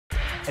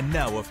And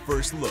now a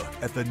first look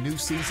at the new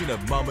season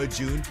of Mama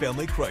June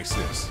Family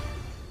Crisis.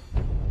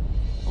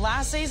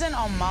 Last season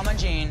on Mama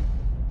June.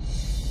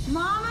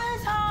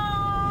 Mama's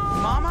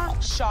home! Mama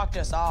shocked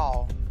us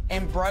all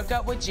and broke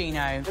up with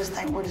Gino. I just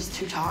think we're just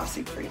too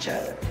toxic for each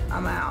other.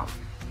 I'm out.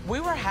 We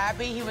were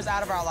happy he was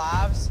out of our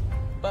lives,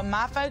 but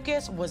my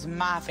focus was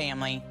my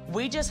family.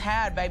 We just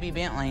had baby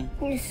Bentley.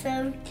 You're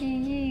so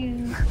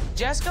cute.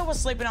 Jessica was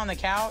sleeping on the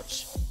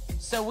couch,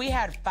 so we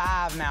had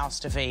 5 mouths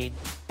to feed.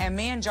 And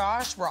me and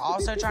Josh were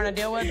also trying to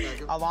deal with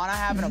Alana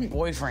having a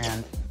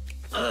boyfriend.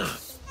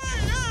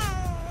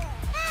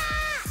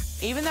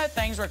 Even though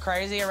things were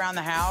crazy around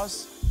the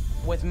house,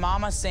 with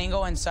Mama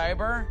single and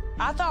sober,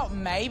 I thought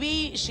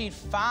maybe she'd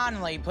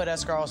finally put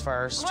us girls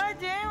first. What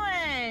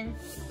doing?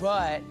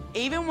 But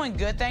even when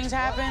good things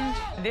happened,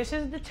 This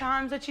is the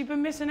times that you've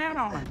been missing out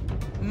on.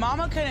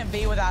 Mama couldn't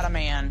be without a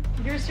man.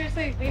 You're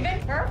seriously leaving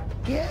her?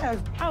 Yeah.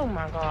 Oh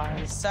my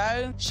God.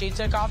 So she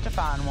took off to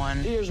find one.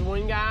 Here's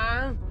one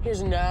guy.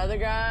 Here's another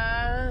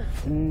guy.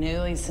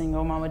 Newly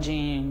single Mama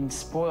Jean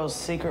spoils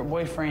secret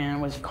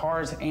boyfriend with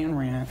cars and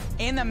rent.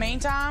 In the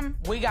meantime,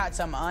 we got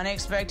some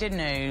unexpected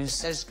news.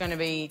 There's gonna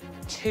be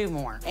 2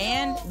 more.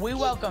 And we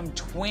welcomed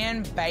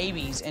twin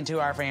babies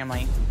into our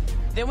family.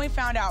 Then we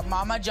found out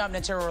Mama jumped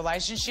into a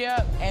relationship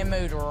and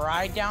moved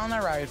right down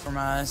the road from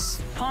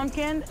us.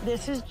 Pumpkin,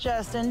 this is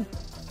Justin.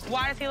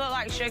 Why does he look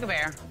like Sugar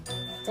Bear?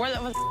 What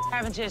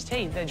happened to his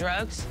teeth? The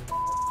drugs?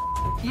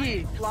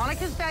 You. Alana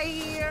can stay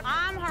here.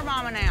 I'm her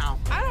mama now.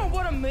 I don't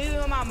want to move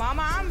with my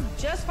mama. I'm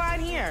just fine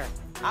here.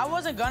 I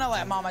wasn't gonna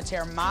let Mama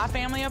tear my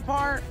family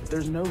apart,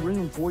 There's no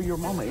room for your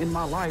mama in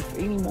my life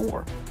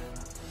anymore.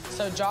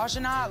 so Josh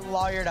and I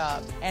lawyered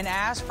up and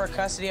asked for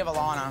custody of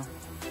Alana.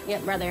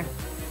 Yep, brother.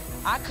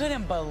 I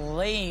couldn't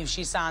believe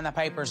she signed the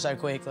papers so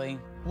quickly.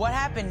 What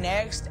happened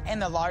next in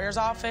the lawyer's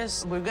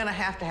office? We're gonna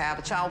have to have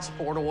a child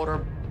support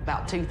order,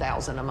 about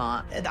 $2,000 a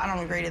month. I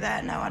don't agree to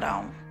that. No, I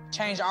don't.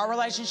 Changed our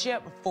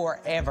relationship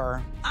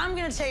forever. I'm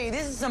gonna tell you,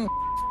 this is some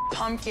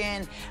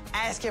Pumpkin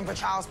asking for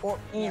child support.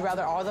 You'd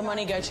rather all the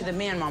money go to the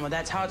men, Mama.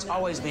 That's how it's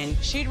always been.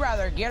 She'd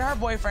rather get her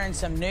boyfriend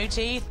some new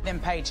teeth than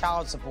pay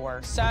child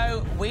support.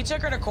 So we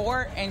took her to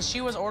court, and she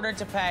was ordered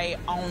to pay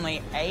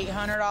only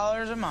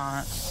 $800 a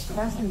month.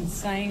 That's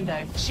insane,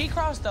 though. She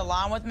crossed the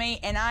line with me,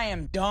 and I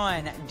am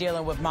done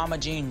dealing with Mama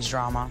Jean's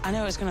drama. I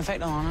know it's gonna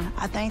affect Alana.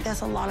 I think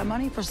that's a lot of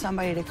money for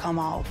somebody to come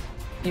off.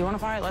 You wanna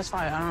fight? Let's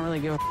fight. I don't really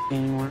give a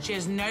anymore. She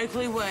has no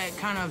clue what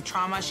kind of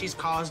trauma she's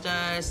caused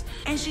us,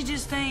 and she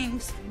just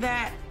thinks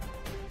that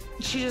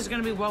she's just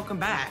gonna be welcome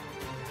back.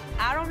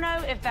 I don't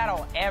know if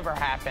that'll ever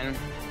happen.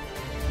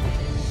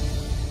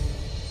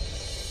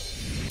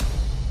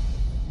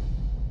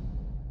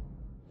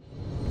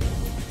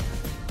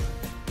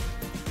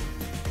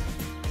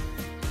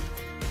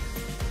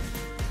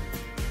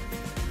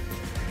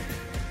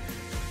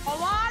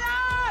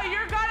 Alana,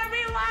 you're gonna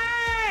be late!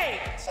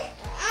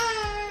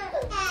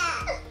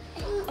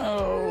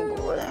 Oh,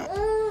 boy.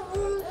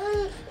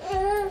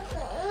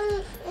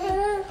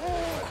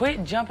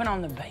 Quit jumping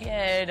on the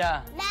bed.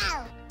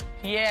 No.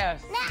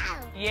 Yes. No.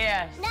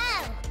 Yes. No.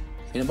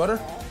 Peanut butter?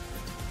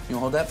 You wanna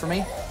hold that for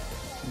me?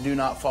 Do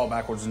not fall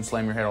backwards and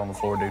slam your head on the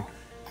floor, dude.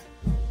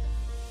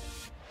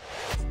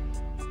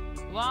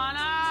 Lana!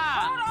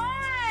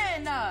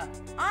 Hold on!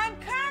 I'm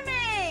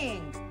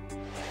coming!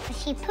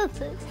 She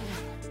poo-poo.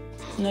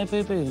 No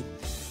poo-poo.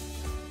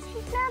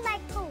 She's not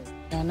like poo.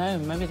 I know,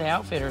 maybe the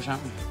outfit or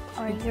something.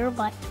 Or your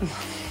butt.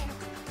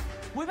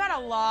 We've had a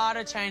lot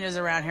of changes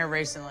around here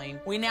recently.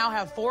 We now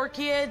have 4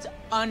 kids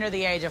under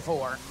the age of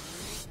 4.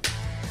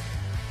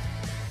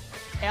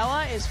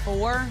 Ella is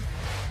 4.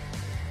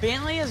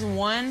 Bentley is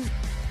 1.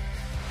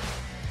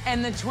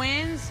 And the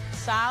twins,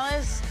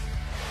 Silas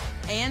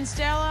and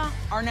Stella,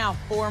 are now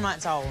 4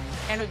 months old.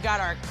 And we've got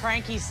our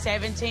cranky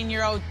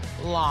 17-year-old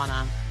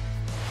Lana.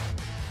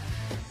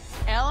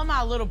 Ella,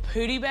 my little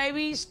pootie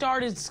baby,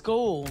 started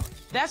school.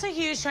 That's a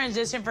huge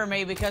transition for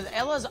me because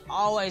Ella's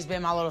always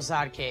been my little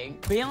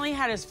sidekick. Bentley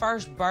had his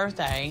first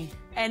birthday,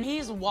 and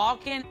he's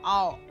walking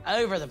all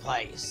over the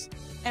place.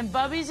 And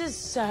Bubby's is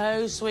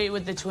so sweet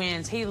with the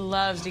twins. He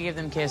loves to give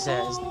them kisses.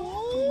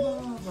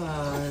 Oh,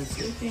 Bubba,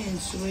 you're being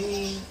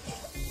sweet.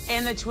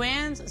 And the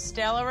twins,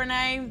 Stella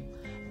Renee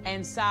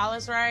and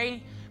Silas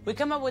Ray, we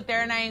come up with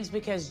their names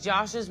because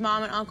Josh's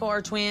mom and uncle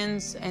are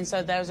twins, and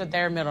so those are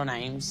their middle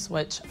names,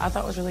 which I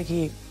thought was really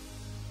cute.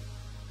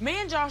 Me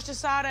and Josh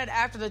decided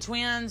after the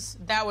twins,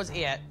 that was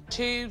it.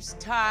 Tubes,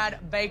 Tide,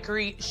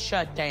 Bakery,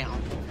 shut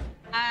down.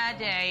 I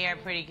dare you,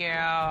 pretty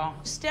girl.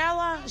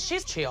 Stella,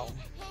 she's chill.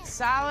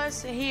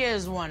 Silas, he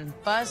is one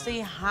fussy,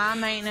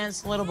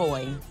 high-maintenance little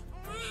boy.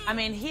 I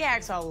mean, he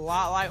acts a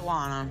lot like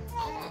Lana.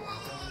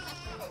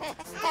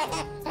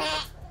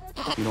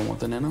 You don't want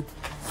the nana?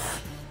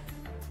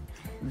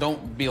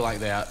 Don't be like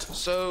that.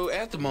 So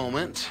at the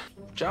moment,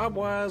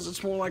 job-wise,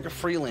 it's more like a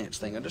freelance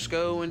thing. I just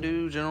go and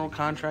do general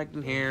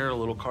contracting here, a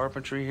little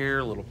carpentry here,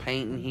 a little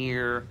painting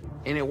here,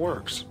 and it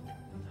works.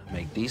 I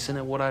make decent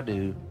at what I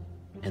do,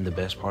 and the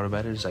best part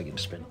about it is I get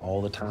to spend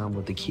all the time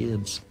with the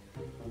kids.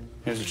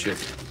 Here's a chip.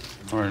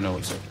 I already know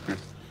what's up. Here.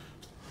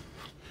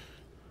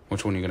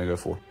 Which one are you gonna go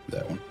for?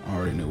 That one. I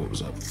already knew what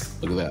was up.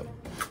 Look at that.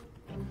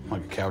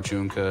 Like a cow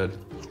chewing cud.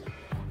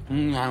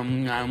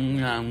 Nom, nom,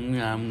 nom,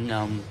 nom,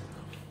 nom.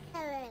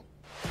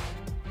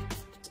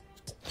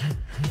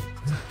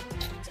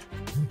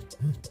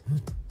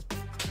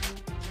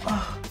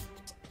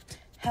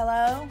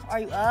 Hello? Are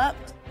you up?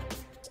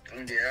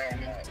 Yeah,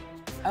 I'm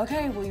up.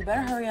 Okay, well, you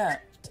better hurry up.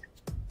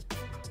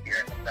 Yeah,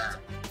 I'm down.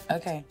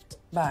 Okay,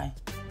 bye.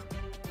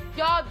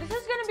 Y'all, this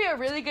is gonna be a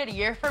really good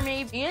year for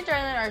me. Me and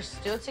Jalen are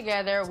still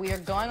together. We are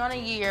going on a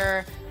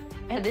year.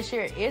 And this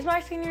year is my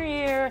senior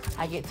year.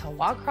 I get to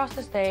walk across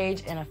the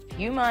stage in a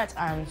few months.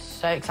 I'm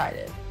so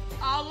excited.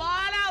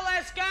 Alana,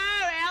 let's go.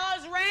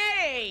 Ella's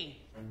ready.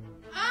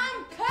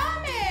 I'm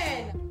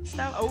coming!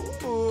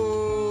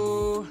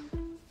 Ooh.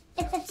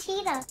 It's a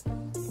cheetah.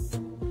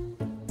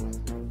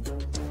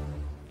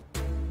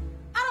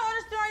 I don't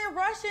understand why you're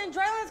rushing.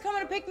 Draylen's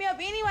coming to pick me up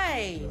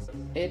anyways.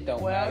 It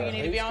don't Well, matter. you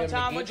need to be on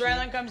time when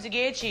Draylen comes to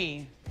get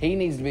you. He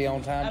needs to be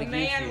on time A to get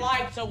man you.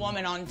 likes a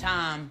woman on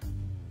time.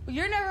 Well,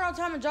 you're never on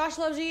time and Josh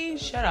loves you.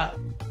 Shut up.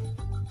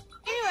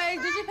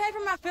 Anyways, did you pay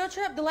for my field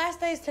trip? The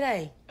last day is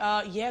today.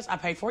 Yes, I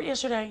paid for it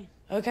yesterday.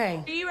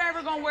 Okay. Are you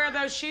ever gonna wear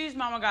those shoes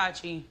Mama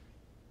got you?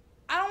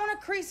 I don't want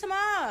to crease them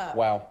up.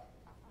 Wow.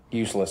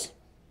 Useless.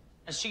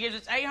 She gives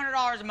us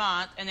 $800 a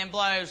month and then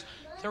blows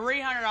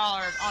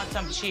 $300 on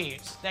some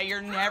shoes that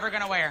you're never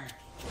gonna wear.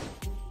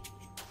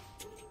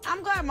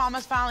 I'm glad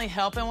Mama's finally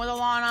helping with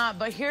Alana,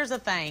 but here's the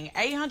thing.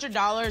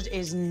 $800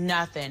 is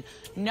nothing.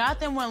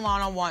 Nothing when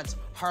Lana wants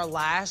her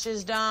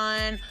lashes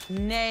done,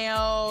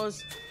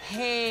 nails,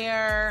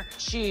 hair,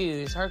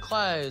 shoes, her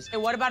clothes.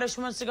 And what about if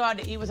she wants to go out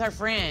to eat with her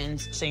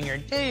friends? Senior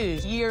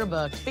dues,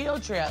 yearbook,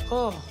 field trip.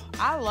 Oh,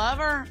 I love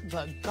her,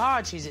 but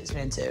God, she's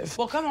expensive.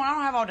 Well, come on, I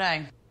don't have all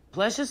day.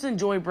 Let's just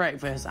enjoy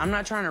breakfast. I'm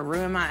not trying to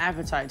ruin my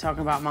appetite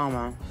talking about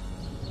Mama.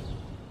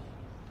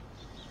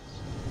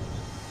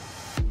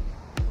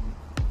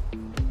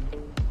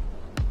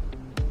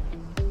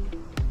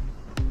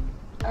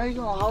 Are you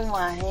gonna hold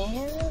my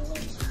hand?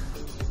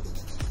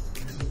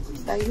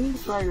 Now you need to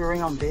throw your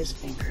ring on this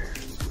finger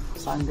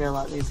so I can go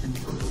like this and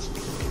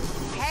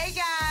Hey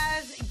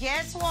guys,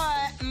 guess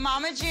what?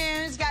 Mama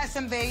June's got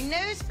some big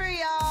news for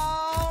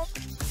y'all.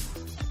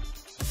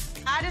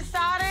 I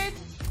decided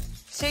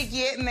to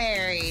get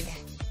married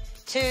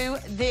to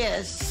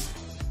this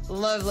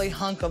lovely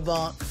hunk of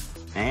bunk.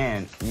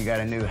 And you got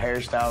a new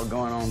hairstyle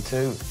going on,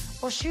 too.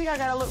 Well, shoot, I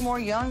gotta look more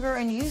younger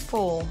and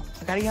youthful.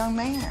 I got a young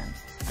man.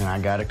 And I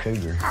got a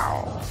cougar.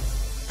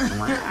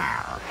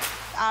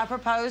 I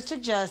proposed to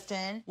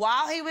Justin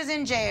while he was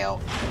in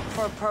jail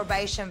for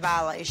probation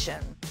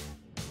violation.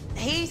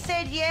 He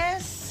said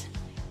yes,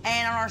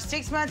 and on our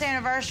 6-month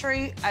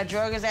anniversary, I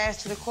drug his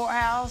ass to the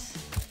courthouse,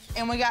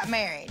 and we got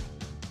married.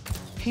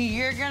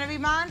 You're gonna be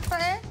mine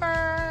forever.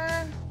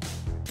 I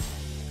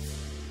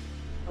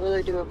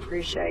really do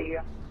appreciate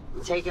you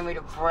taking me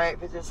to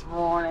breakfast this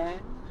morning.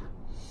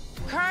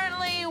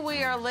 Currently,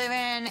 we are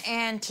living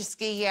in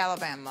Tuskegee,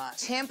 Alabama,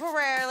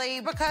 temporarily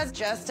because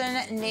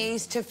Justin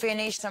needs to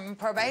finish some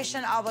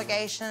probation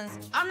obligations.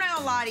 I'm not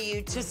gonna lie to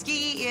you,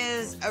 Tuskegee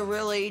is a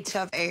really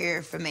tough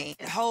area for me.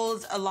 It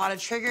holds a lot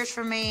of triggers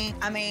for me.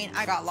 I mean,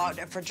 I got locked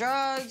up for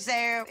drugs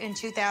there in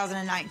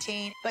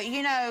 2019. But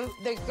you know,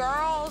 the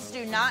girls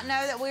do not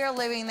know that we are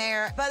living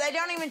there, but they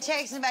don't even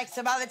text me back.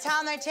 So by the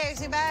time they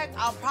text me back,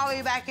 I'll probably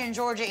be back in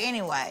Georgia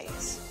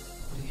anyways.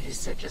 You're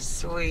such a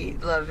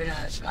sweet, loving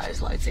husband. I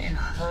just like saying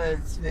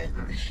husband.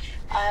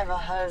 I have a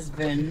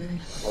husband.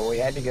 Well, we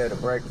had to go to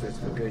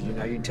breakfast because, you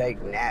know, you take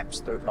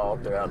naps all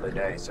throughout the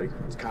day, so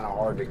it's kind of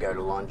hard to go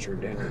to lunch or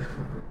dinner.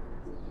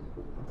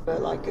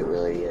 But, like, it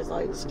really is,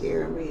 like,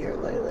 scaring me here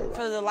lately.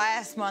 For the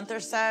last month or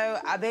so,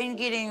 I've been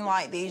getting,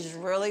 like, these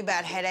really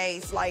bad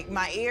headaches. Like,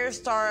 my ears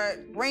start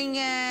ringing,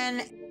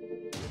 and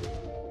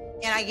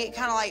I get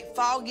kind of, like,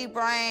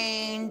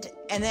 foggy-brained,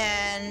 and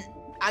then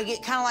I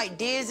get kind of like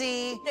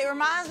dizzy. It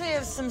reminds me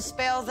of some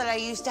spells that I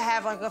used to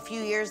have like a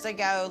few years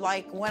ago,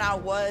 like when I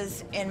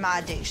was in my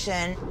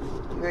addiction.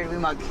 You ready to be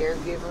my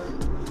caregiver?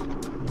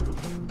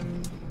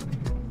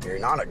 You're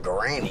not a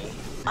granny.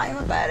 I am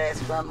a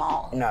badass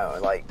grandma. No,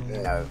 like, you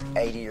know,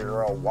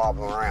 80-year-old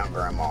wobbling around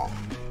grandma.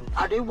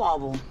 I do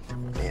wobble.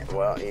 Yeah,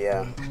 well,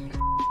 yeah.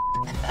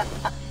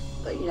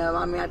 But, you know,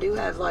 I mean, I do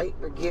have, like,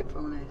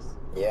 forgetfulness.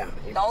 Yeah.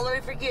 Don't let me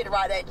forget to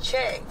write that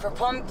check for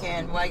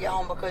Pumpkin when I get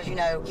home because, you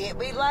know, can't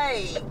be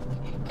late.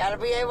 Gotta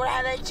be able to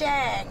have that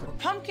check.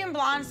 Pumpkin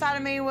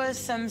blindsided me with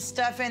some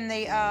stuff in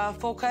the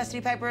full custody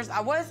papers.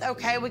 I was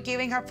okay with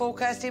giving her full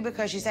custody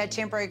because she's had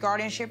temporary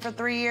guardianship for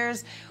 3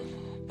 years.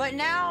 But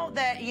now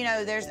that, you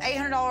know, there's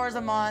 $800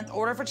 a month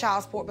order for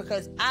child support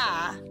because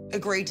I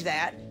agreed to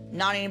that.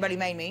 Not anybody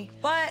made me.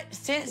 But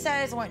since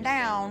that went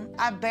down,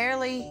 I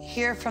barely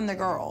hear from the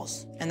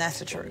girls. And that's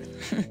the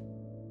truth.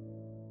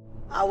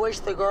 I wish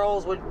the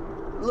girls would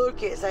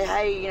look at, say,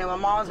 hey, you know, my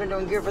mom's been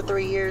doing good for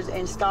 3 years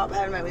and stop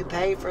having to make me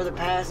pay for the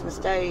past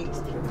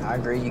mistakes. I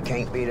agree you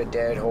can't beat a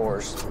dead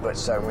horse but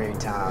so many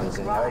times,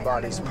 and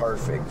nobody's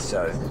perfect,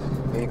 so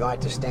you're gonna have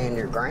to stand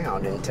your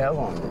ground and tell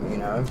them, you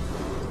know.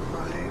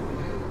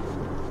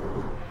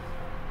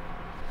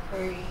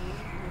 3.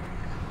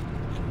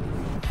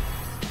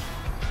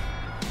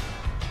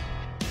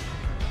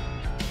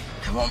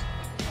 Come on.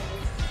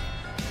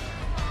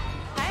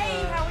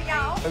 Hey, how are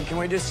y'all? Can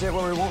we just sit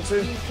where we want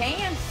to? You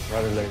can.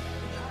 Rather late.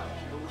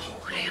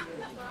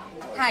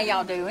 How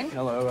y'all doing?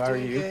 Hello, how are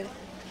you? Good.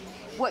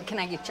 What can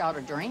I get y'all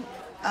to drink?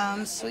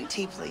 Sweet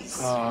tea, please.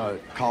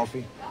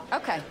 Coffee.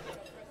 Okay.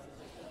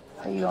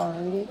 Are you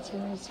gonna read it to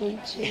me,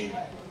 sweet tea?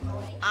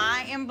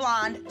 I am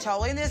blind,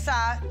 totally this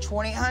eye,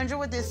 20/100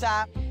 with this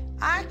eye.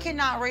 I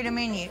cannot read a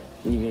menu.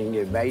 You can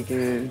get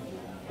bacon,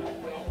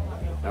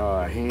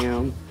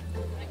 ham,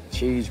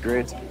 cheese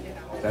grits,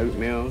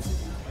 oatmeal.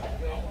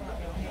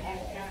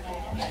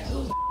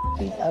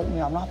 These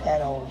oatmeal, I'm not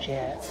that old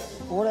yet.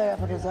 What do I got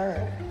for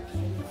dessert?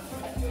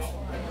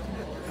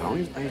 I don't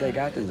even think they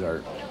got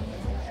dessert.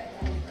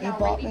 You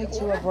brought me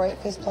to a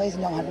breakfast place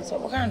and don't have dessert.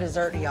 What kind of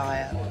dessert do y'all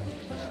have?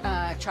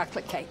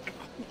 Chocolate cake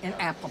and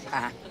apple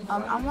pie.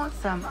 I want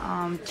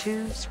some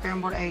 2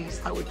 scrambled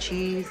eggs, like with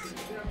cheese,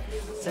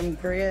 some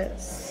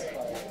grits,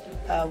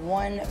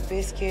 1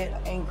 biscuit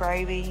and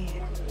gravy,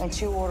 and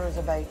 2 orders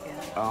of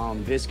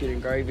bacon. Biscuit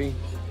and gravy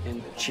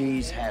and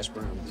cheese hash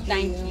browns.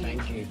 Thank you.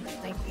 Thank you.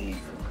 Thank you.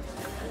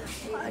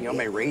 You want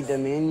me to read the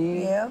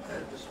menu? Yep.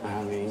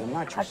 I mean, I'm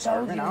not your I told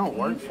servant. you. I don't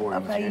work for you.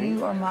 Okay, Jenny.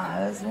 you are my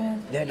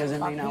husband. That doesn't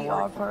my mean I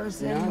PR work.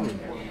 person. No.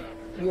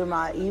 You're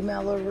my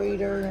emailer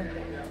reader.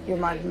 You're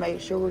my make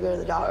sure we go to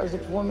the doctor's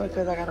appointment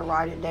because I got to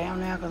write it down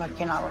now because I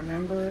cannot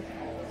remember it.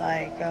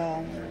 Like,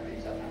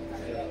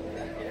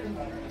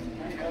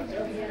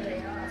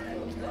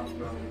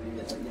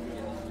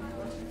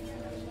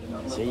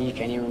 See, you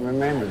can't even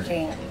remember.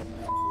 Can't.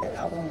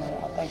 I don't know.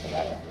 I'll think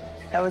about it.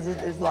 That was just,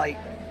 it's like.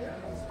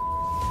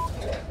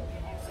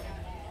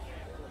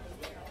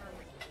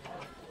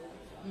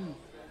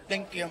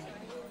 Thank you.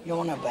 You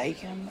want a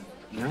bacon?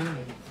 No.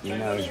 You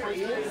know,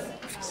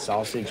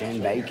 sausage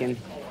and bacon.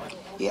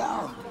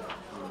 Yeah.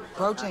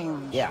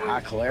 Protein. Yeah,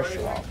 high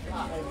cholesterol.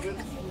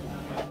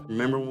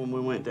 Remember when we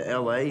went to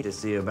LA to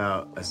see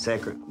about a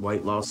second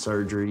weight loss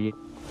surgery?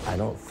 I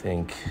don't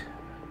think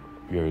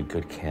you're a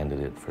good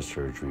candidate for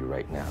surgery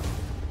right now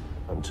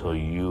until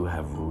you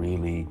have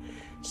really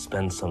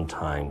spent some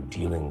time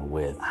dealing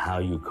with how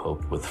you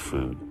cope with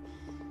food.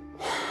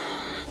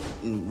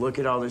 Look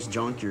at all this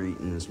junk you're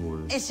eating this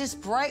morning. It's just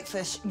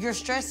breakfast. You're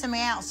stressing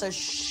me out, so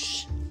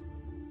shh.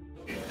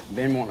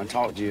 Been wanting to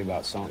talk to you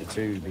about something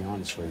too, to be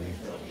honest with you.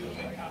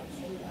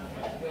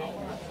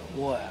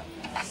 What?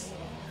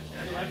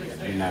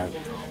 You know,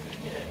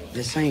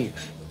 this ain't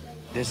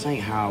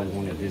how I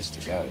wanted this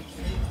to go.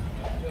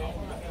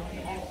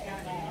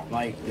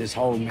 Like this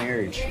whole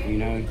marriage, you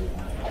know,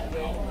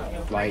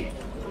 like,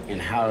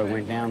 and how it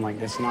went down. Like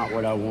that's not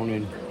what I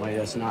wanted. Like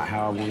that's not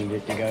how I wanted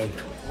it to go.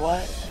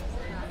 What?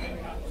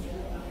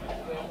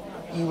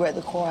 You were at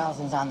the courthouse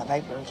and signed the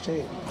papers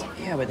too.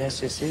 Yeah, but that's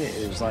just it.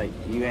 It was like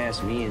you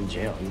asked me in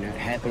jail. You know, it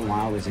happened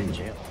while I was in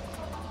jail.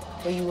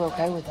 But you were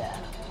okay with that?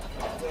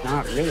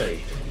 Not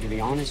really, to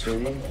be honest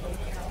with you.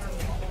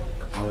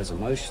 I was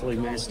emotionally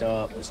messed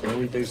up, was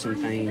going through some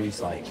things,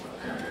 like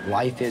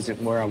life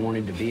isn't where I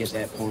wanted to be at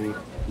that point.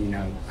 You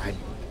know, I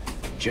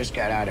just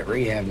got out of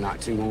rehab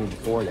not too long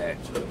before that.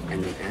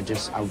 And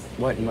I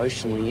wasn't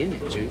emotionally in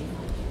it, Jude.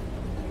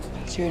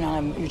 So you're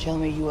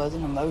telling me you're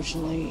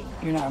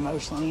not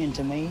emotionally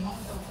into me?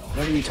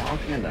 What are you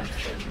talking about?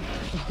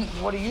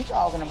 What are you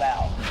talking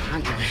about?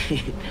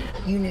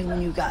 You knew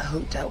when you got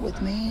hooked up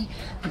with me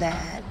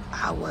that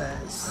I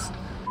was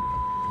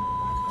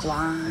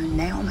blind.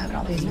 Now I'm having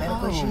all these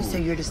medical issues, so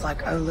you're just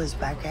like, oh, let's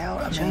back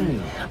out. I mean,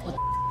 what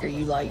the are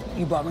you like?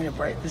 You brought me to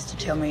breakfast to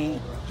tell me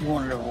you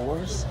want a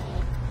divorce?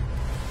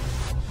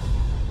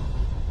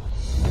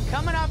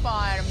 Coming up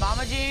on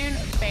Mama June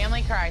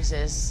Family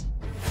Crisis.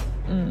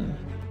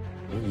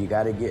 You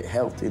got to get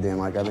healthy then,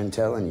 like I've been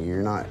telling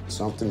you.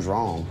 Something's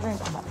wrong.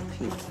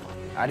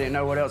 I didn't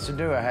know what else to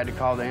do. I had to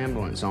call the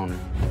ambulance on her.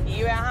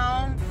 You at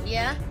home?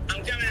 Yeah?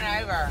 I'm coming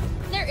over.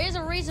 There is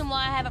a reason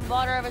why I haven't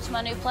brought her over to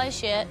my new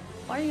place yet.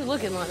 Why are you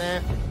looking like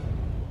that?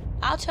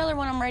 I'll tell her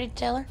when I'm ready to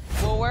tell her.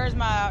 Well, where's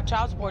my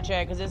child support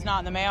check? Because it's not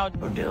in the mail.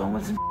 We're dealing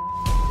with some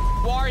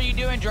Well, are you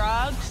doing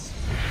drugs?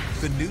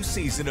 The new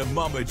season of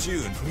Mama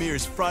June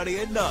premieres Friday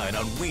at 9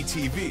 on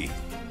WeTV.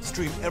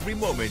 Stream every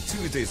moment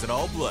Tuesdays in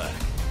all black.